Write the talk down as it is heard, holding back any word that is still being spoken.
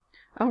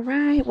All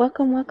right,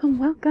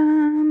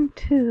 welcome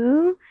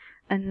to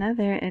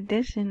another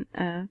edition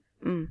of.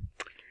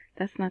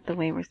 That's not the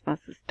way we're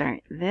supposed to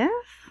start this,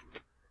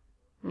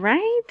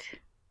 right?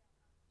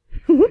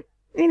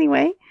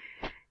 Anyway,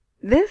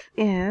 this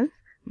is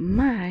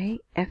my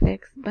FX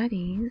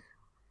Buddies,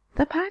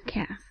 the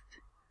podcast.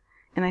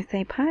 And I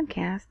say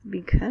podcast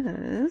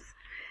because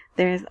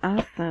there's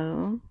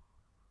also.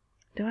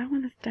 Do I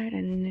want to start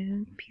a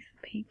new piece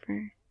of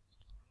paper?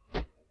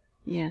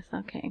 Yes,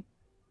 okay.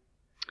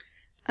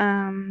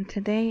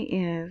 Today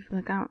is,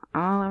 look, I'm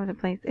all over the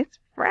place. It's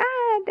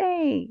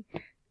Friday.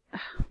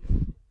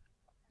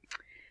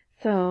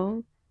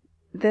 So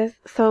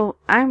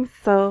I'm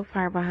so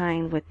far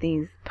behind with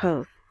these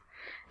posts.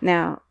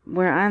 Now,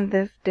 we're on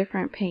this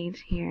different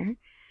page here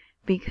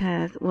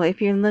because, well,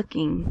 if you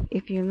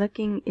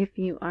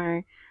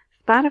are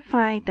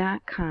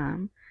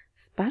Spotify.com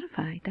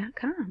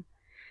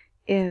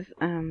is,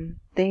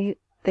 they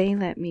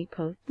let me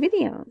post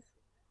videos.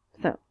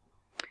 So,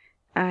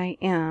 I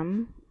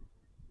am,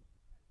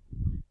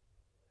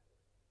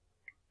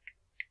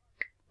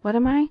 what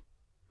am I?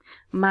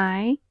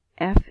 My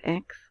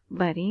FX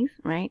Buddies,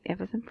 right?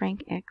 F as in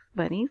Frank, X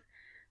Buddies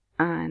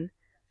on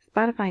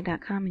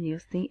Spotify.com, and you'll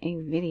see a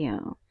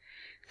video.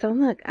 So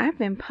look, I've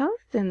been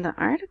posting the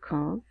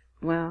articles,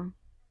 well,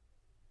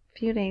 a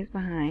few days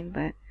behind,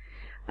 but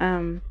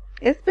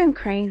it's been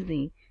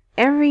crazy.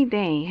 Every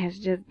day has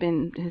just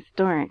been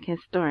historic.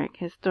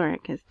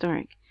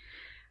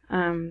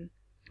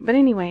 But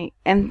anyway,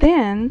 and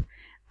then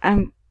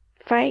I'm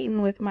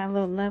fighting with my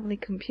little lovely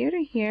computer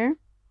here.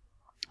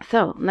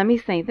 So let me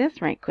say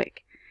this right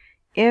quick.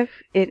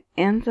 If it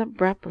ends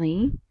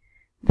abruptly,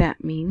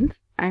 that means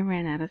I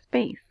ran out of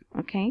space,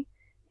 okay?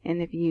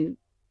 And if you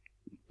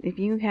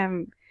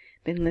haven't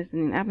been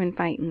listening, I've been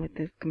fighting with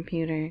this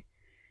computer.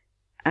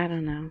 I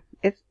don't know.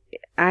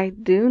 I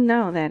do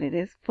know that it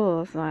is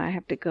full, so I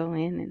have to go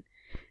in and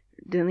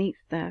delete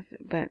stuff.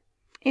 But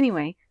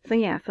anyway,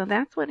 so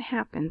that's what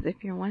happens.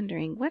 If you're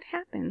wondering what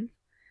happens,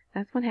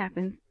 that's what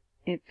happens.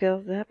 It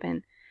fills up,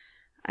 and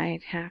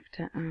I'd have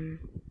to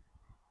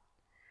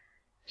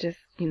just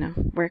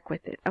work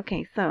with it.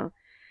 Okay, so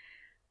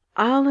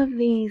all of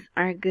these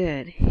are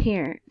good.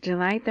 Here,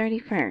 July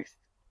 31st.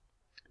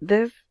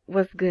 This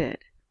was good.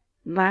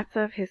 Lots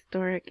of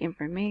historic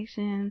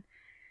information.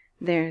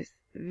 There's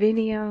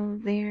video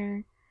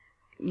there.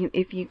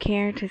 If you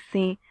care to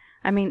see,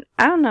 I mean,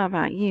 I don't know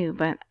about you,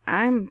 but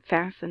I'm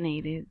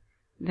fascinated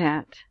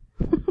that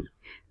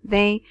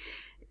the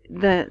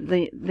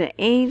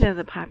age of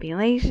the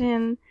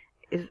population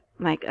is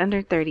like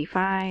under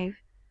 35.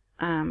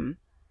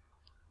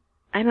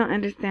 I don't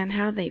understand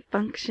how they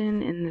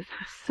function in this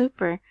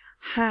super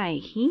high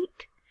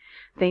heat.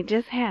 They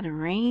just had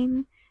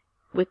rain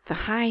with the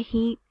high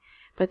heat,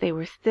 but they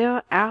were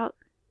still out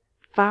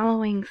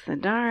following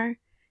Sadr,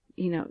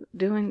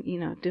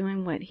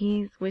 doing what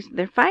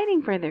they're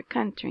fighting for their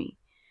country,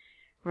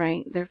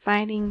 right? They're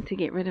fighting to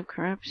get rid of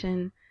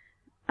corruption.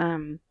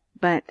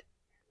 But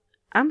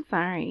I'm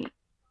sorry,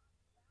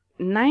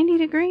 90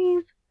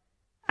 degrees,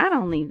 I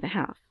don't leave the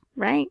house,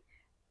 right?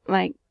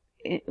 Like,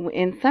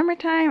 in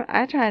summertime,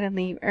 I try to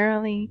leave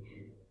early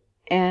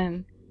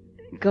and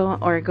go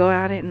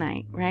out at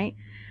night, right?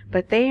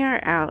 But they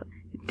are out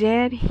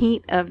dead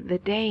heat of the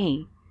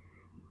day,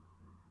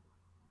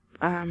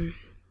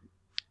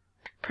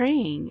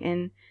 praying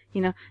and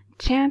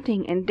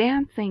chanting and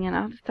dancing and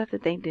all the stuff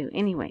that they do.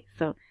 Anyway,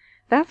 so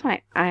that's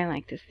why I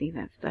like to see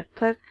that stuff.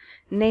 Plus,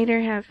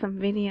 Nader has some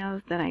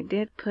videos that I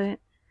did put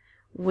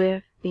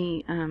with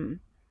the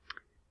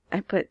I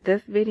put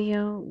this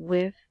video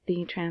with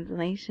the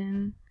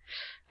translation.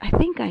 I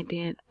think I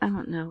did. I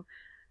don't know.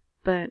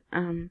 But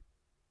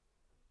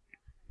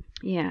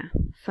yeah.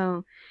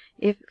 So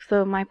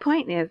my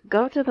point is,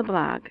 go to the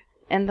blog,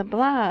 and the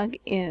blog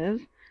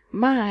is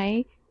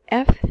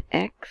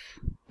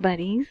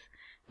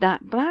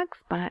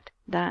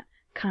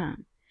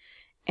myfxbuddies.blogspot.com.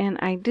 And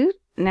I do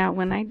now,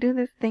 when I do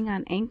this thing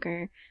on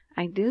Anchor,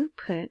 I do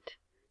put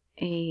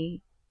a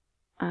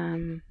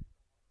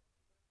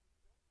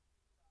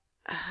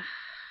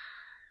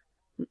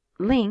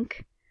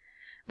link,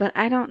 but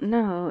I don't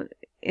know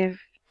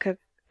because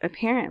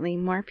apparently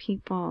more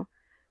people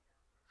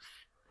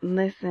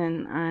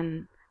listen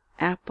on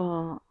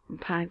Apple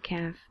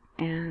Podcasts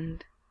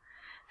and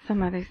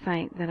some other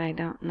site that I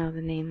don't know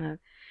the name of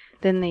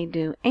than they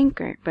do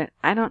Anchor. But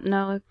I don't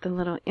know if the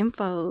little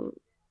info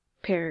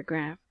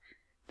paragraph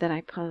that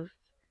I post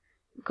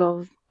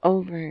goes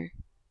over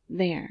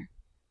there.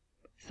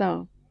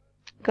 So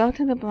go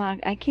to the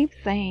blog. I keep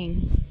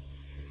saying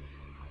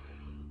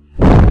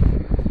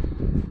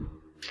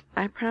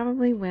I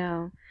probably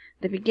will.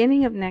 The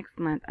beginning of next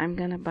month, I'm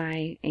going to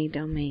buy a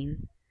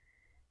domain.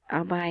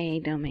 I'll buy a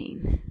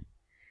domain.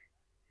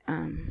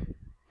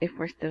 If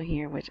we're still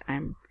here, which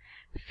I'm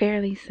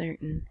fairly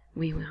certain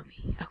we will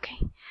be.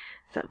 Okay.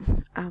 So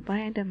I'll buy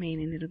a domain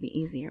and it'll be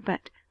easier.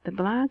 But the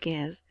blog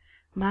is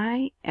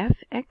My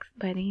FX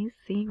Buddies.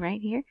 See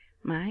right here?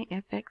 My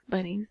FX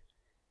Buddies.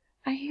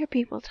 I hear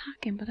people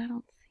talking, but I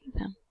don't see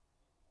them.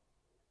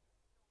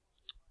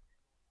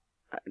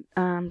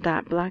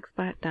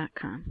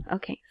 .blogspot.com.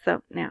 Okay,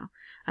 so now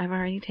I've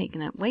already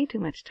taken up way too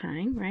much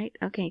time, right?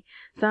 Okay,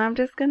 so I'm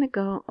just going to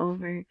go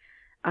over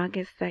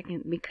August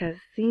 2nd because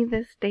see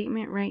this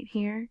statement right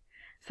here?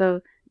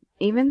 So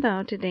even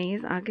though today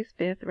is August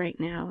 5th, right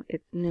now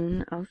it's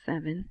noon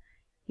 07.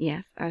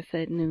 Yes, I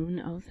said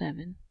noon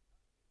 07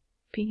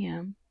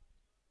 p.m.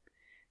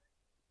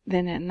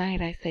 Then at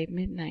night I say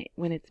midnight.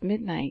 When it's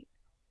midnight,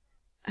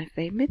 I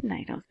say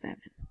midnight 07.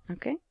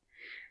 Okay?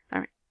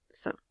 Alright,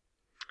 so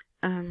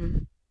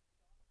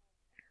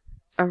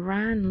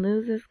Iran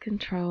loses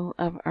control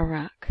of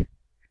Iraq.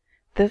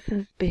 This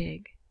is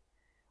big.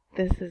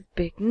 This is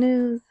big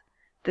news.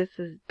 This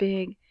is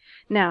big.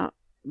 Now,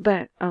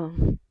 but,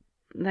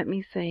 let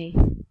me say,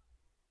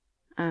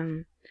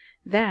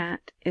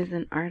 that is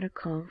an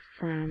article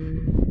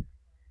from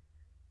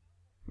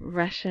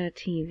Russia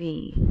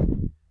TV.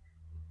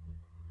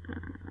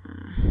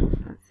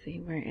 Let's see,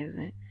 where is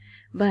it?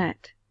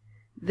 But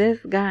this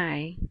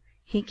guy,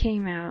 he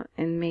came out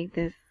and made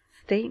this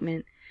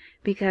statement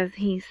because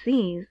he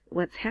sees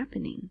what's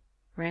happening,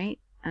 right?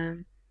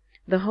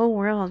 The whole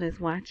world is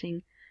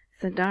watching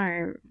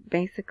Sadr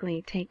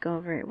basically take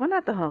over, well,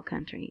 not the whole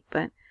country,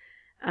 but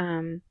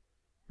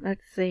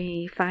let's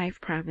say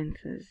 5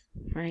 provinces,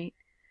 right?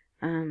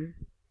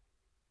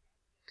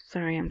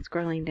 Sorry, I'm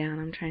scrolling down.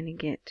 I'm trying to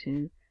get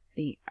to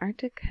the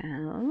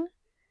article,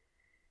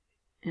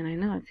 and I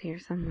know it's here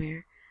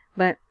somewhere.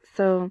 But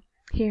so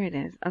here it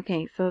is.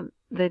 Okay, so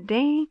the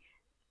day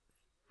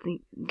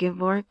the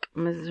Gevork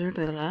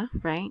Mazurla,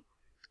 right?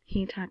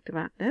 He talked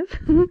about this.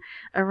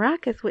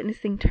 Iraq is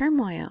witnessing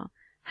turmoil.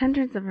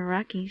 Hundreds of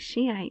Iraqi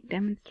Shiite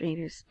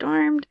demonstrators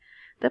stormed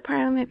the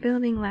parliament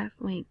building last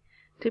week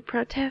to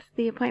protest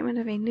the appointment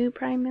of a new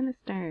prime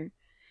minister.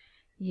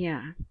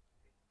 Yeah.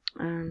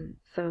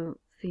 So,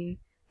 see.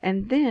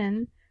 And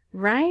then,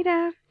 right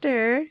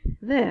after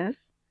this,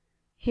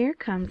 here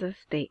comes a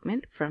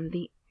statement from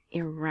the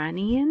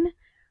Iranian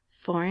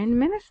foreign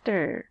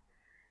minister,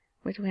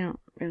 which we don't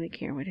really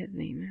care what his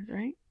name is,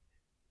 right?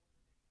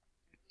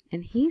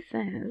 And he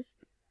says,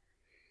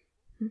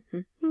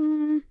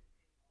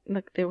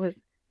 look, there was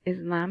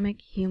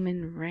Islamic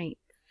human rights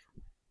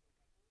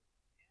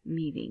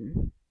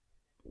meeting.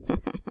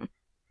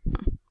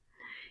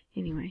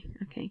 Anyway,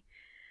 okay.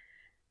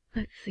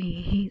 Let's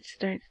see. He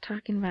starts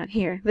talking about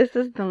here. This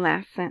is the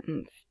last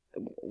sentence,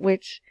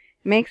 which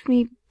makes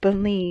me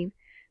believe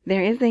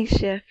there is a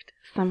shift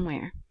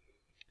somewhere.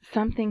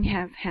 Something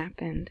has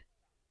happened.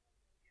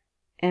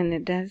 And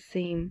it does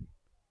seem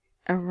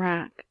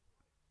Iraq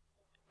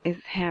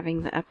is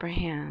having the upper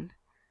hand.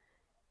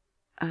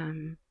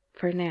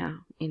 For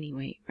now,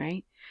 anyway,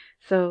 right?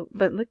 So,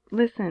 but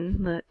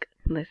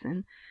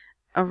listen.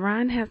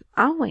 Iran has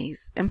always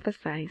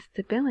emphasized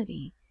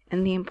stability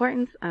and the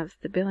importance of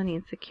stability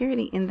and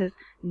security in this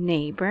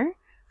neighbor,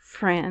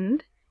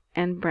 friend,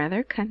 and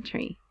brother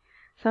country.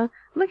 So,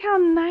 look how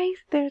nice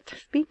they're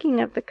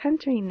speaking of the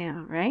country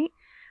now, right?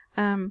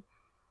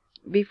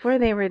 Before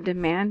they were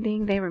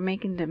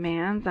making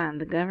demands on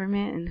the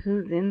government and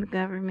who's in the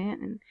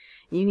government, and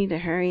you need to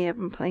hurry up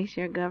and place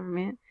your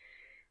government.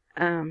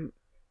 And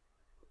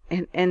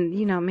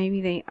you know,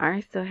 maybe they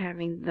are still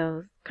having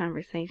those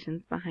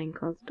conversations behind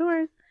closed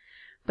doors,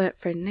 but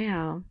for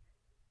now,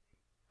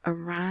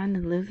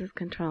 Iran loses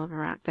control of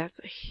Iraq. That's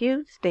a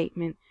huge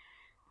statement,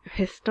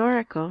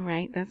 historical,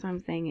 right? That's what I'm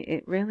saying.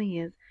 It really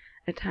is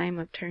a time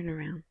of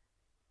turnaround.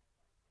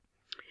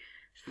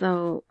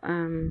 So,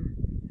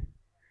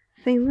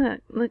 see,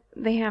 look,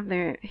 they have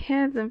their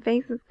heads and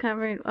faces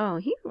covered. Oh,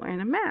 he's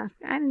wearing a mask.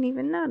 I didn't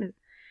even notice.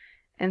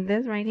 And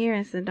this right here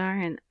is Sadr,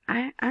 and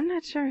I'm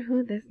not sure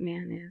who this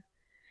man is.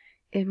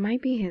 It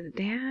might be his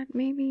dad,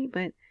 maybe,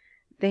 but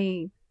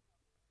they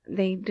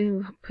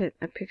do put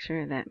a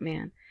picture of that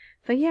man.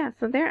 So yeah,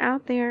 so they're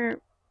out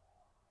there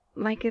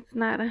like it's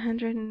not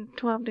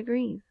 112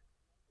 degrees.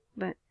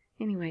 But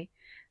anyway,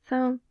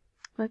 so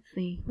let's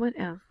see, what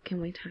else can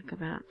we talk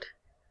about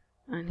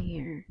on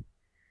here?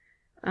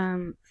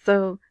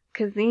 So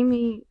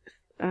Kazemi,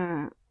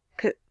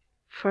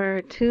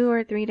 for 2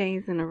 or 3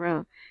 days in a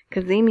row,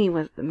 Kazemi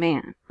was the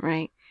man,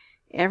 right?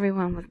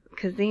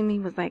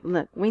 Kazemi was like,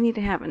 look, we need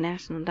to have a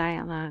national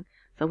dialogue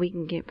so we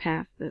can get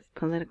past this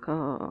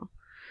political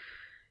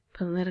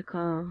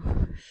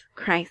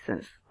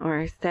crisis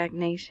or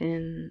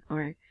stagnation,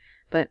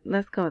 but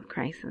let's go with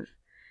crisis.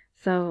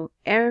 So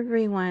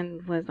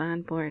everyone was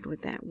on board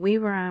with that. We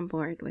were on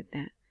board with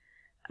that.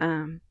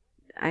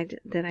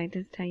 Did I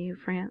just tell you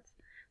France?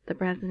 The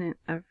president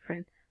of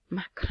France,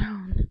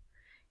 Macron,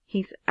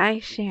 I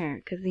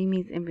share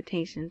Kazemi's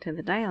invitation to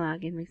the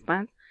dialogue in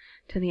response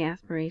to the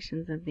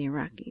aspirations of the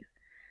Iraqis.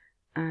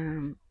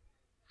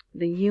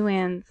 The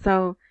UN,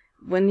 so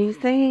when you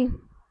say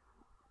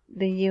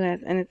the U.S.,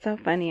 and it's so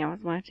funny, I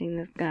was watching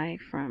this guy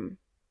from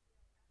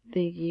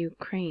the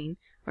Ukraine,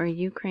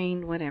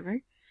 whatever,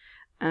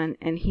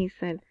 and he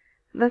said,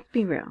 let's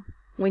be real,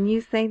 when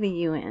you say the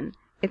UN,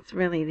 it's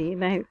really the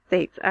United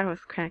States. I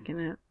was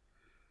cracking up.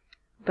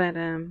 But,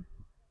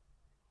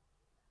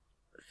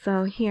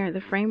 so here,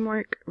 the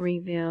framework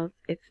reveals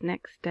its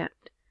next step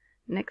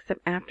next up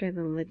after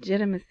the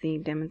legitimacy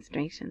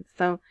demonstrations.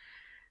 So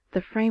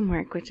the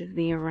Framework, which is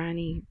the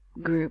Irani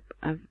group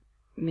of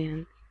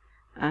men,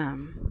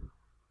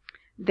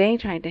 they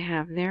tried to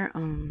have their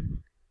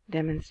own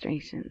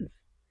demonstrations.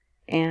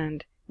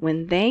 And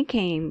when they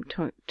came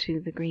to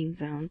the Green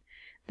Zone,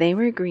 they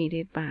were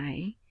greeted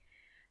by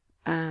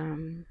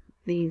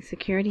the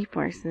security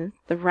forces.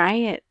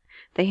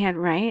 They had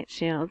riot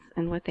shields,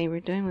 and what they were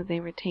doing was they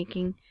were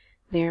taking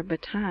their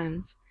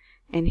batons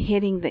and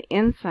hitting the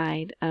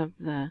inside of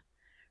the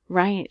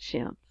riot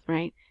shields,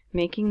 right?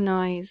 Making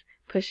noise,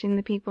 pushing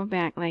the people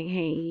back like,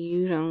 hey,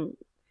 you don't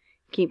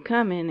keep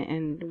coming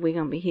and we're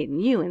going to be hitting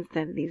you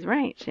instead of these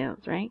riot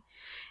shields, right?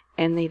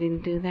 And they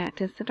didn't do that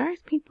to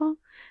Sadr's people.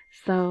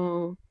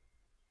 So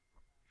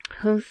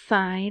whose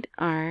side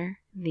are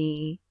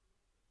the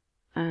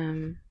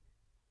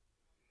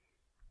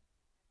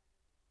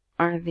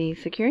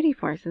security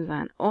forces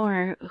on?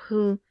 Or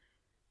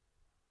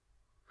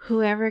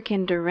whoever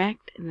can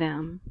direct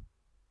them,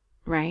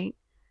 right?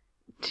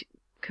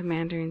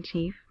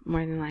 Commander-in-Chief,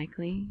 more than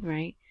likely,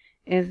 right,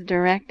 is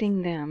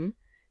directing them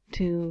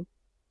to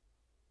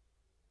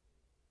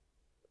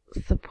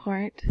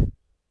support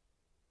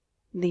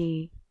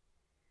the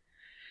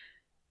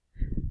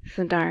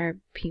Sadr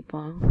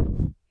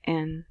people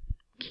and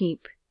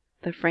keep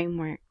the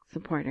Framework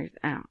supporters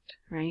out,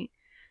 right?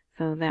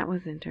 So that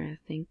was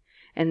interesting.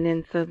 And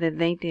then so that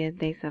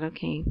they said,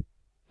 okay,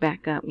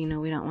 back up, we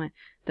don't want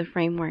the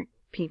Framework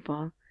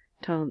people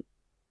told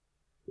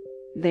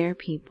their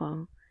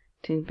people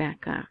to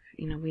back off.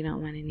 We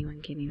don't want anyone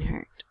getting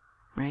hurt,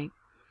 right?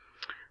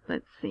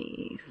 Let's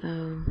see.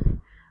 So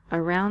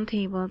a round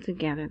table to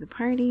gather the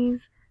parties.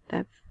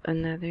 That's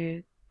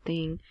another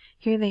thing.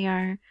 Here they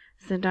are.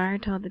 Sadr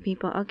told the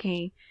people,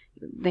 okay,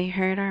 they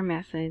heard our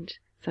message,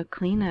 so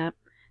clean up.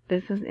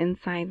 This is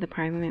inside the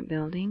Parliament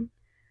building,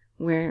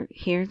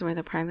 here's where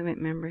the Parliament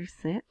members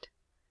sit.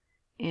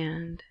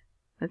 And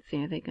let's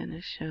see, are they going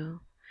to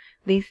show?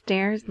 These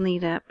stairs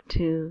lead up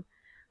to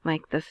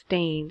like the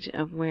stage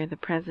of where the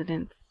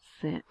presidents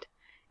sit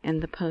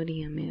and the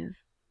podium is.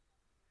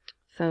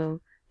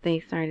 So they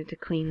started to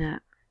clean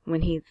up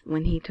when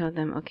he told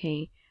them,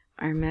 okay,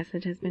 our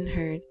message has been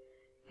heard.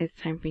 It's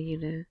time for you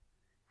to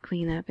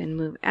clean up and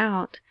move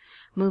out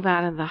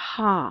of the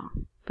hall.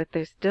 But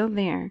they're still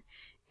there.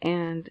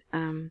 And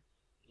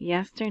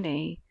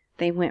yesterday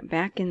they went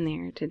back in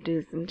there to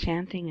do some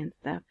chanting and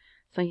stuff.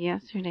 So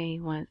yesterday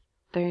was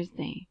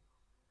Thursday.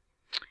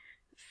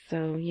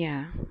 So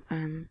yeah,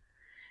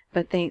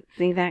 but they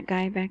see that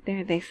guy back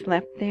there. They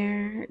slept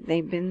there.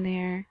 They've been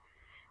there.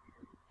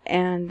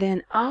 And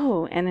then,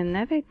 and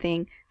another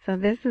thing. So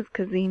this is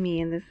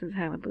Kazemi and this is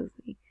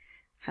Halabusi.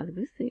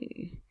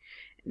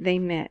 They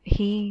met.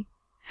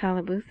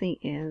 Halabusi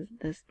is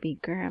the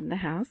Speaker of the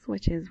House,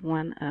 which is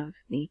one of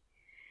the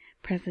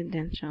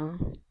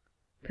presidential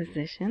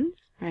positions,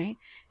 right?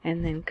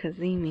 And then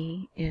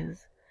Kazemi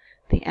is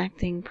the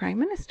acting Prime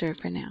Minister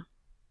for now.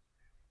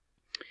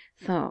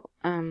 So,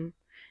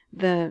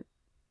 the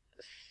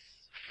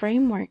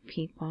Framework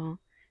people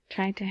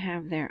tried to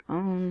have their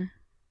own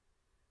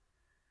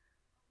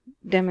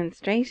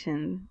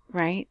demonstration,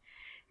 right?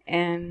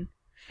 And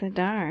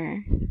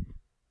Sadr,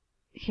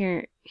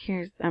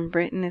 here's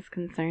Britain is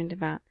concerned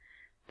about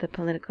the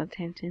political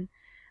tension.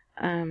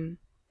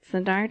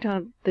 Sadr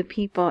told the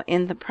people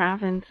in the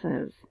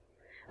provinces,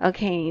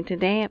 okay,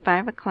 today at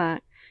 5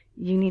 o'clock,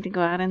 you need to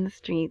go out in the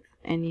streets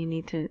and you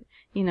need to,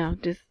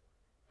 just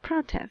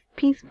protest,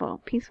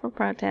 peaceful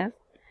protest.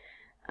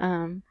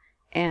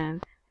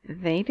 And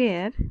they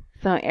did.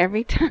 So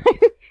every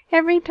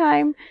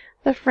time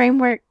the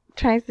Framework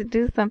tries to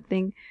do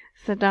something,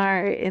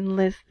 Sadr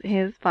enlists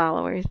his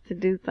followers to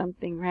do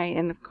something, right?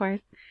 And of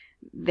course,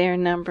 their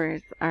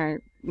numbers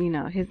are,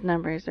 his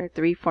numbers are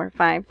 3, 4,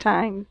 5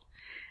 times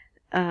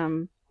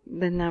the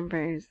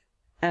numbers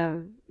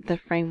of the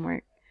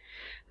Framework.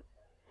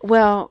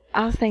 Well,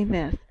 I'll say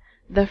this.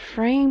 The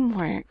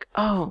Framework,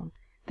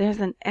 there's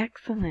an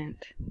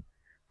excellent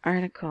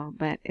article,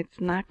 but it's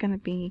not going to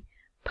be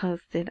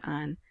posted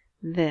on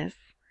this.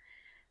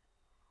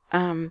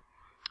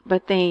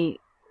 But we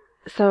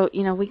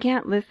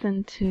can't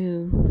listen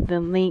to the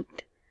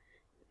linked,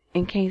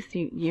 in case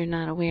you're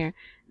not aware.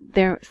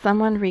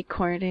 Someone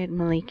recorded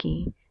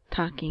Maliki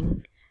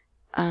talking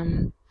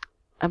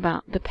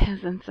about the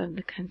peasants of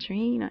the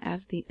country,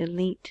 as the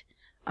elite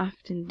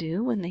often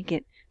do when they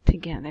get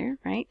together,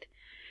 right?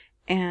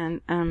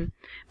 And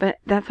but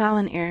that's all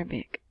in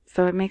Arabic,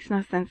 so it makes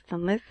no sense to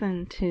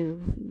listen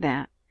to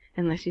that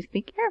unless you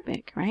speak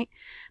Arabic, right?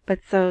 But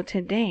so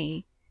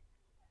today,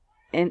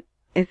 and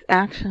it's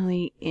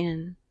actually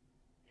in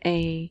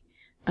a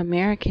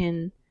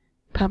American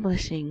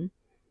publishing,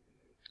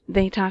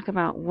 they talk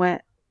about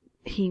what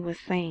he was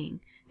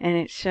saying, and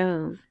it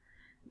shows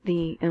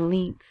the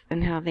elites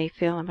and how they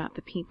feel about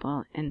the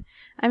people. And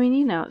I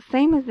mean,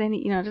 same as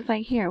any, just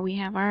like here, we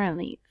have our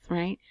elites,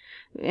 right?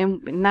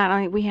 And not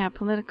only we have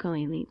political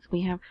elites,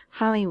 we have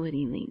Hollywood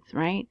elites,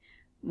 right?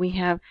 We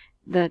have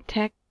the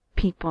tech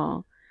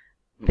people.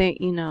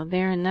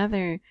 They're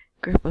another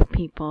group of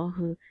people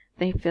who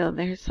they feel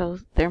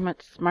they're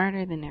much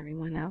smarter than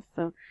everyone else,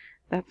 so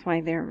that's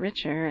why they're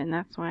richer, and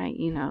that's why,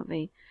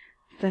 they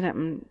sit up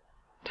and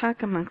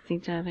talk amongst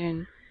each other,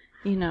 and,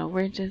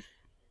 we're just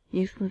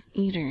useless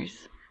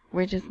eaters.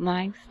 We're just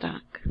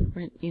livestock.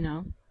 If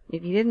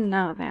you didn't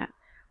know that,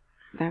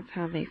 that's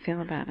how they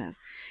feel about us.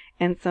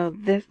 And so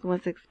this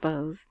was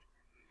exposed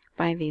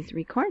by these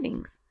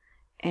recordings.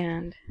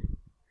 And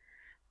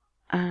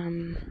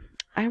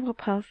I will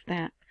post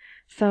that.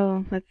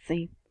 So let's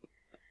see.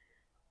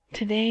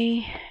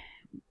 Today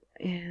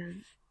is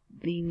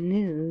the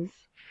news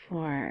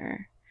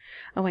for...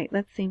 Oh, wait,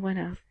 let's see what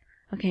else.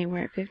 Okay,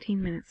 we're at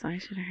 15 minutes, so I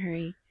should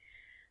hurry.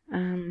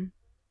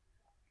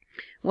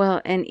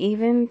 Well, and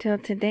even till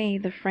today,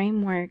 the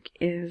framework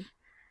is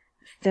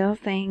still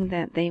saying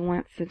that they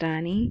want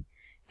Sudani,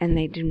 and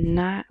they do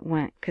not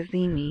want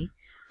Kazemi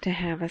to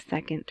have a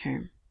second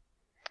term.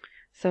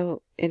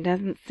 So it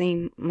doesn't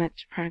seem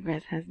much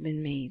progress has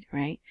been made,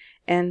 right?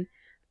 And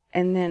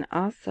then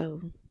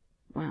also,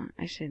 well,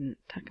 I shouldn't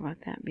talk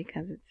about that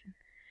because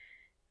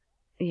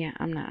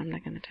I'm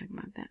not going to talk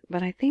about that.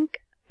 But I think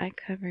I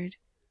covered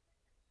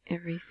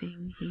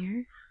everything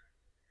here.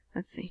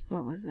 Let's see,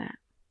 what was that?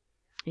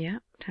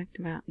 Yep, talked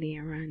about the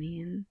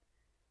Iranian.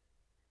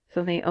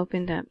 So they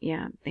opened up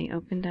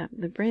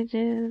the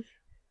bridges.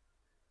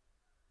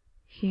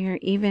 Here,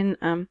 even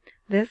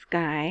this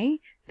guy,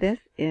 this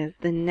is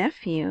the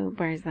nephew,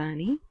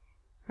 Barzani,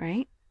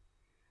 right?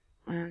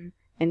 And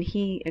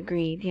he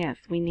agreed, yes,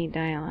 we need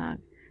dialogue.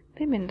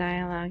 They've been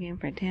dialoguing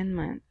for 10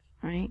 months,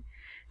 right?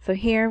 So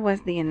here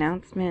was the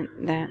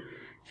announcement that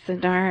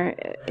Sadr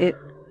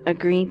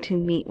agreed to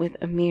meet with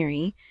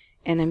Amiri,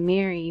 and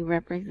Amiri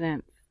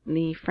represents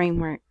the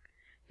framework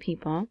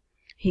people.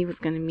 He was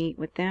going to meet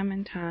with them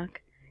and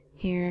talk.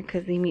 Here,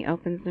 Kazemi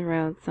opens the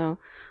road so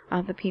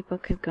all the people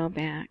could go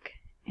back.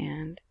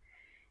 And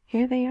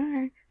here they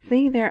are.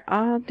 See, they're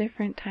all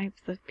different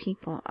types of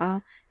people,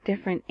 all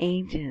different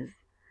ages.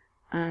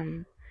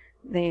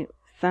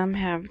 Some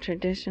have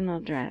traditional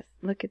dress.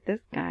 Look at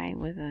this guy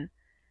with a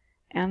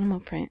animal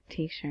print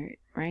t-shirt,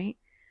 right?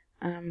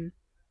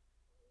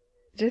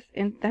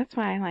 That's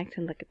why I like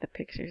to look at the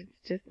pictures.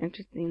 It's just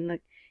interesting.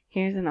 Look,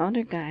 here's an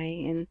older guy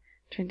in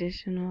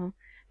traditional,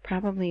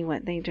 probably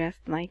what they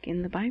dressed like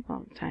in the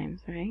Bible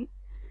times, right?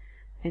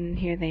 And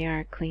here they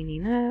are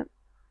cleaning up.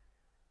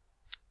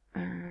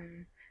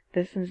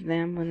 This is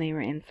them when they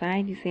were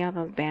inside. You see all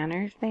those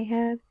banners they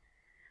had?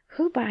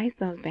 Who buys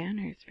those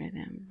banners for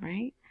them,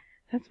 right?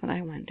 That's what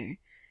I wonder.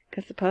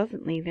 Because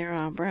supposedly they're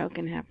all broke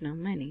and have no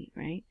money,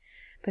 right?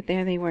 But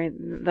there they were.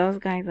 Those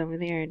guys over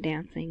there are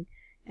dancing,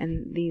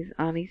 and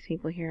all these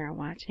people here are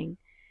watching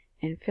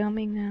and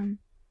filming them.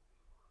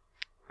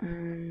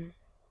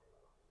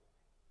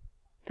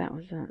 That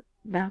was a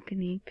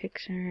balcony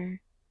picture.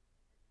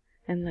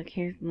 And look,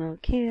 here's the little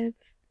kids.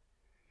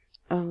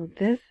 Oh,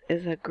 this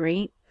is a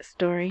great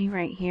story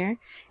right here.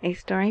 A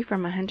story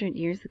from 100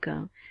 years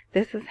ago.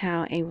 This is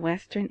how a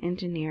Western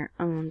engineer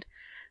owned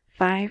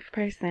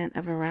 5%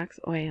 of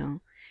Iraq's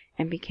oil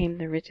and became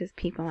the richest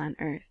people on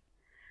earth.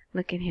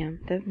 Look at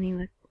him. Doesn't he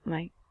look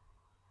like,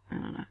 I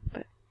don't know,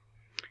 but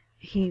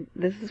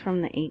this is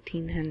from the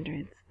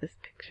 1800s, this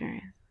picture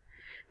is.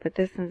 But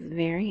this is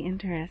very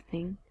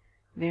interesting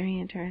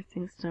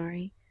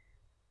story,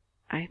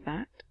 I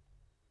thought.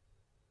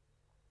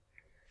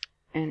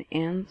 And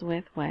ends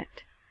with what?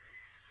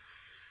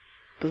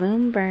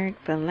 Bloomberg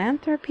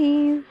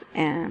Philanthropies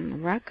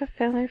and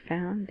Rockefeller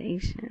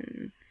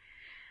Foundation.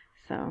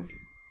 So,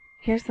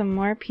 here's some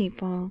more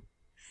people,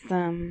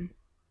 some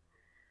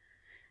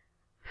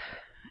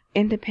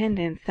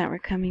independents that were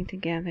coming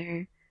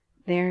together.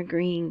 They're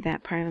agreeing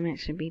that Parliament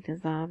should be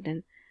dissolved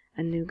and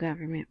a new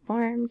government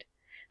formed.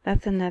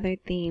 That's another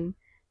theme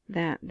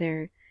that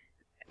they're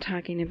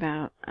talking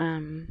about.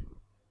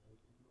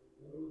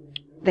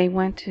 They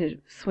want to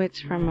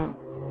switch from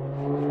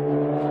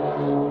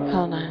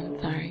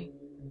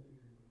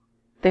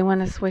They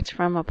want to switch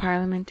from a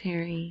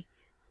parliamentary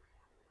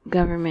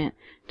government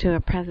to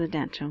a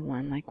presidential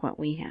one like what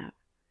we have.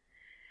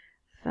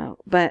 So,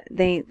 but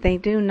they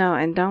do know,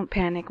 and don't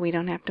panic, we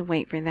don't have to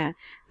wait for that.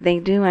 They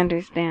do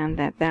understand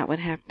that that would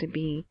have to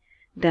be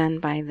done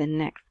by the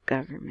next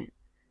government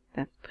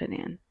that's put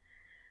in.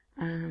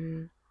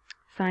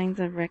 Signs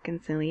of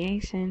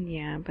reconciliation,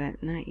 yeah,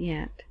 but not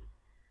yet.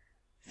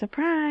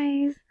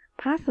 Surprise!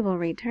 Possible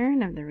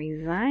return of the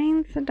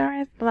resigned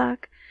Sadr's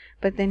bloc.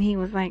 But then he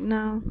was like,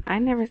 no, I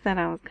never said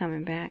I was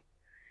coming back.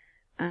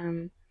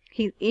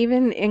 He's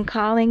even in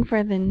calling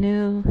for the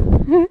new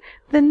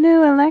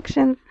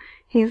elections.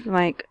 He's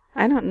like,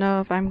 I don't know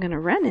if I'm going to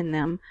run in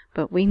them,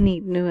 but we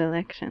need new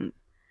elections.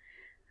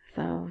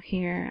 So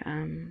here,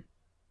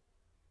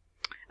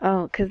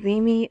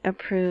 Kazemi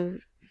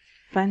approved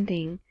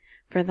funding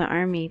for the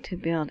army to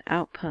build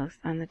outposts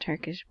on the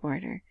Turkish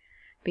border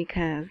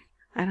because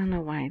I don't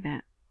know why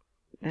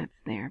that's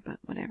there, but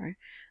whatever.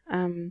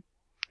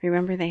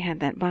 Remember they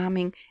had that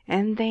bombing,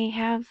 and they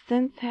have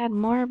since had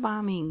more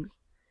bombings.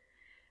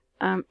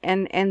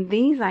 And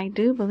these I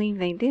do believe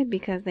they did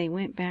because they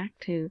went back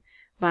to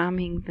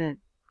bombing the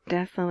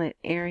desolate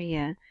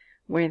area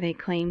where they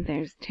claim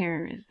there's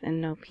terrorists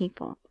and no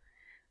people.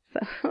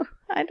 So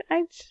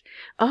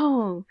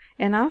oh,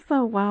 and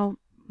also while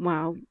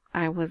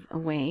I was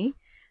away,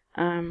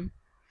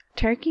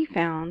 Turkey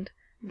found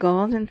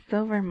gold and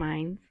silver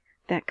mines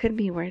that could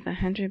be worth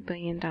 $100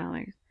 billion.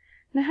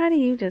 Now, how do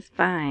you just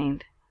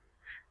find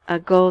a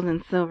gold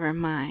and silver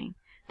mine?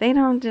 They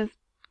don't just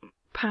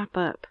pop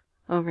up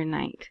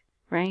overnight,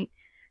 right?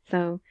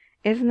 So,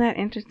 isn't that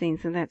interesting?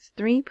 So that's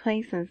 3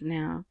 places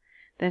now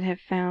that have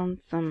found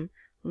some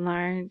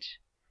large,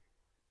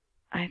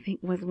 I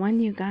think was one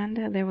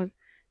Uganda, there was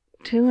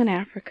 2 in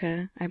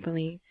Africa, I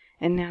believe,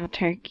 and now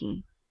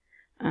Turkey.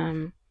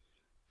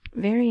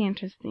 Very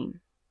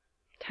interesting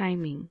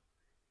timing,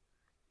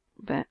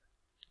 but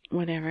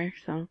whatever.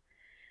 So,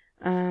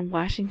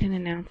 Washington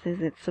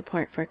announces its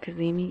support for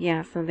Kazemi.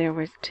 Yeah, so there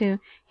was 2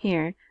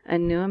 here. A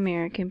new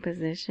American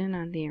position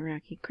on the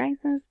Iraqi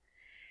crisis,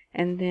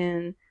 and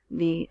then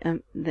the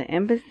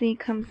embassy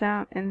comes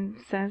out and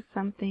says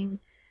something.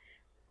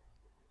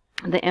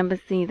 The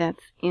embassy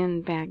that's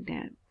in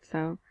Baghdad.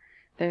 So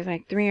there's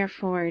like 3 or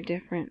 4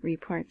 different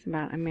reports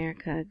about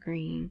America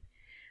agreeing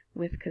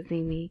with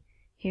Kazemi.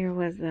 Here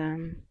was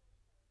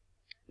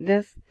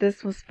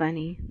this was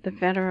funny. The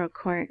federal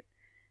court,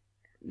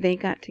 they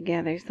got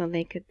together so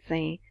they could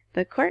say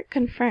the court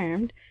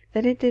confirmed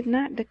that it did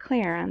not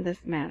declare on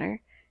this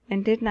matter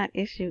and did not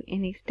issue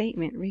any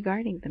statement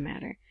regarding the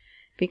matter,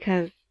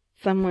 because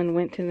someone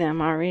went to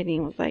them already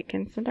and was like,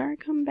 "Can Sadr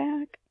come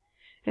back?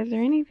 Is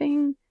there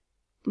anything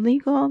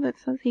legal that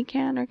says he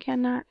can or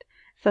cannot?"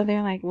 So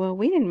they're like, "Well,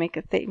 we didn't make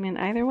a statement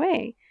either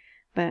way."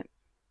 But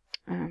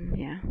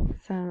yeah,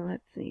 so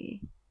let's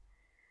see.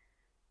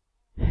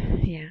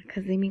 Yeah,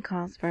 Kazemi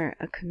calls for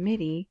a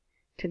committee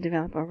to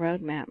develop a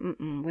roadmap.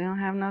 We don't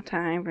have no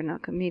time for no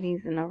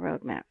committees and no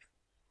roadmaps.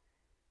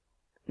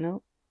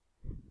 Nope.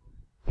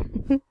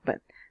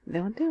 But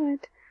they'll do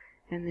it.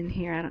 And then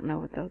here, I don't know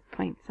what those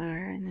points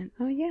are. And then,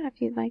 oh yeah,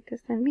 if you'd like to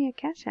send me a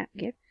Cash App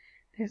gift,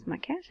 there's my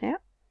Cash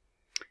App.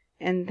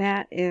 And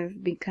that is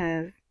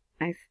because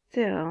I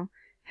still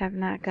have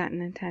not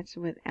gotten in touch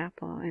with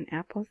Apple. And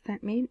Apple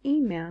sent me an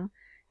email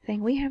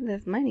saying, "We have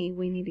this money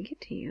we need to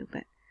get to you,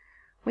 but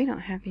we don't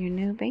have your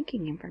new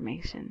banking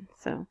information."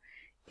 So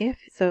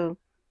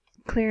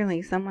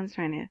clearly someone's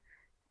trying to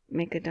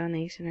make a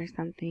donation or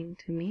something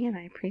to me, and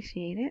I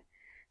appreciate it.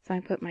 So I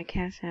put my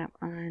Cash App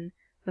on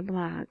the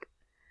blog.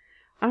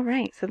 All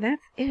right, so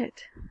that's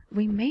it.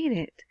 We made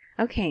it.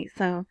 Okay,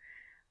 so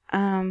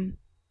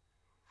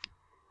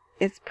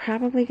it's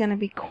probably going to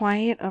be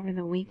quiet over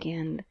the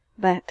weekend,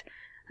 but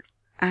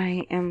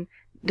I am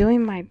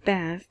doing my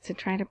best to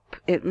try to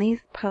at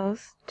least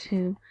post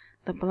to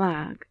the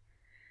blog.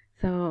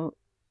 So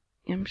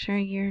I'm sure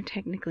you're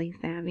technically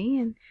savvy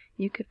and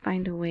you could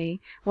find a way.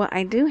 Well,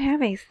 I do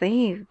have a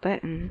save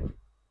button.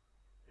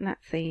 Not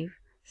save,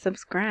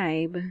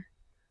 subscribe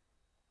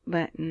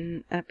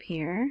button up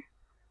here.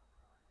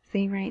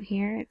 See right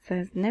here? It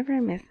says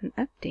never miss an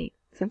update.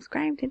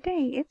 Subscribe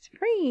today. It's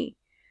free.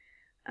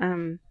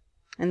 And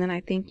then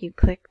I think you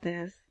click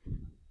this.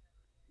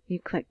 You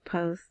click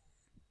posts.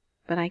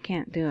 But I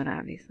can't do it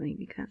obviously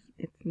because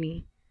it's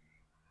me.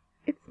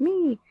 It's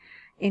me.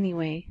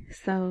 Anyway,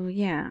 so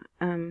yeah,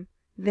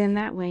 then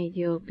that way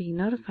you'll be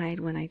notified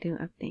when I do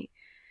update.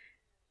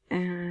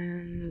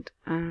 And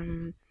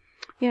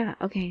yeah,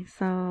 okay,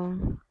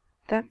 so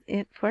that's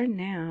it for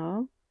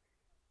now.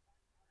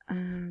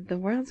 The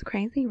world's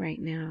crazy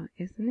right now,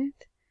 isn't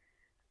it?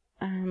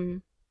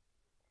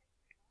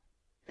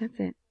 That's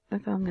it.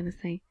 That's all I'm gonna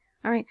say.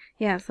 All right,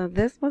 yeah, so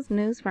this was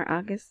news for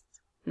August.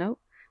 Nope.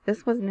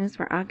 This was news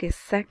for August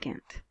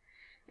 2nd.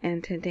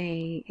 And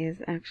today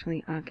is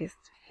actually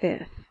August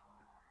 5th.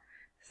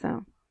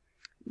 So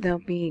there'll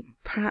be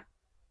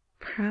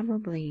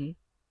probably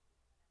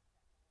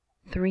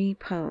 3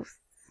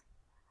 posts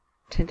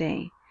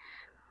today.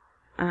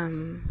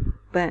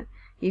 But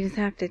you just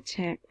have to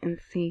check and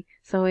see.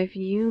 So if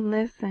you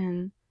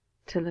listen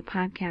to the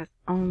podcast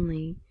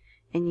only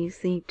and you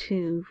see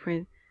 2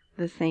 for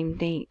the same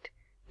date,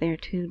 they're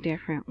 2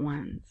 different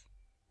ones.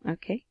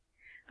 Okay?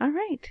 All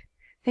right.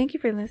 Thank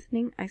you for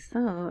listening. I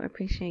so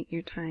appreciate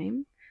your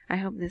time. I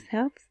hope this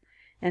helps.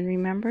 And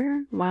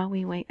remember, while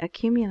we wait,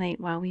 accumulate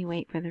while we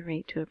wait for the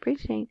rate to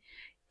appreciate,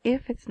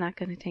 if it's not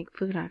going to take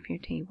food off your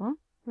table,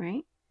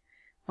 right?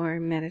 Or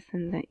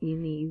medicine that you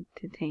need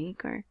to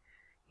take, or,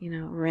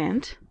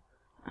 rent.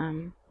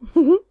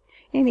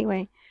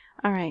 Anyway,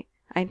 all right.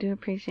 I do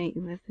appreciate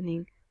you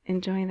listening.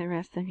 Enjoy the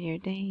rest of your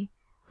day,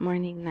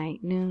 morning,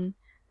 night, noon,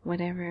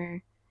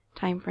 whatever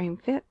time frame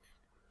fits.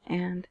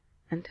 And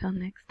until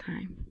next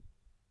time.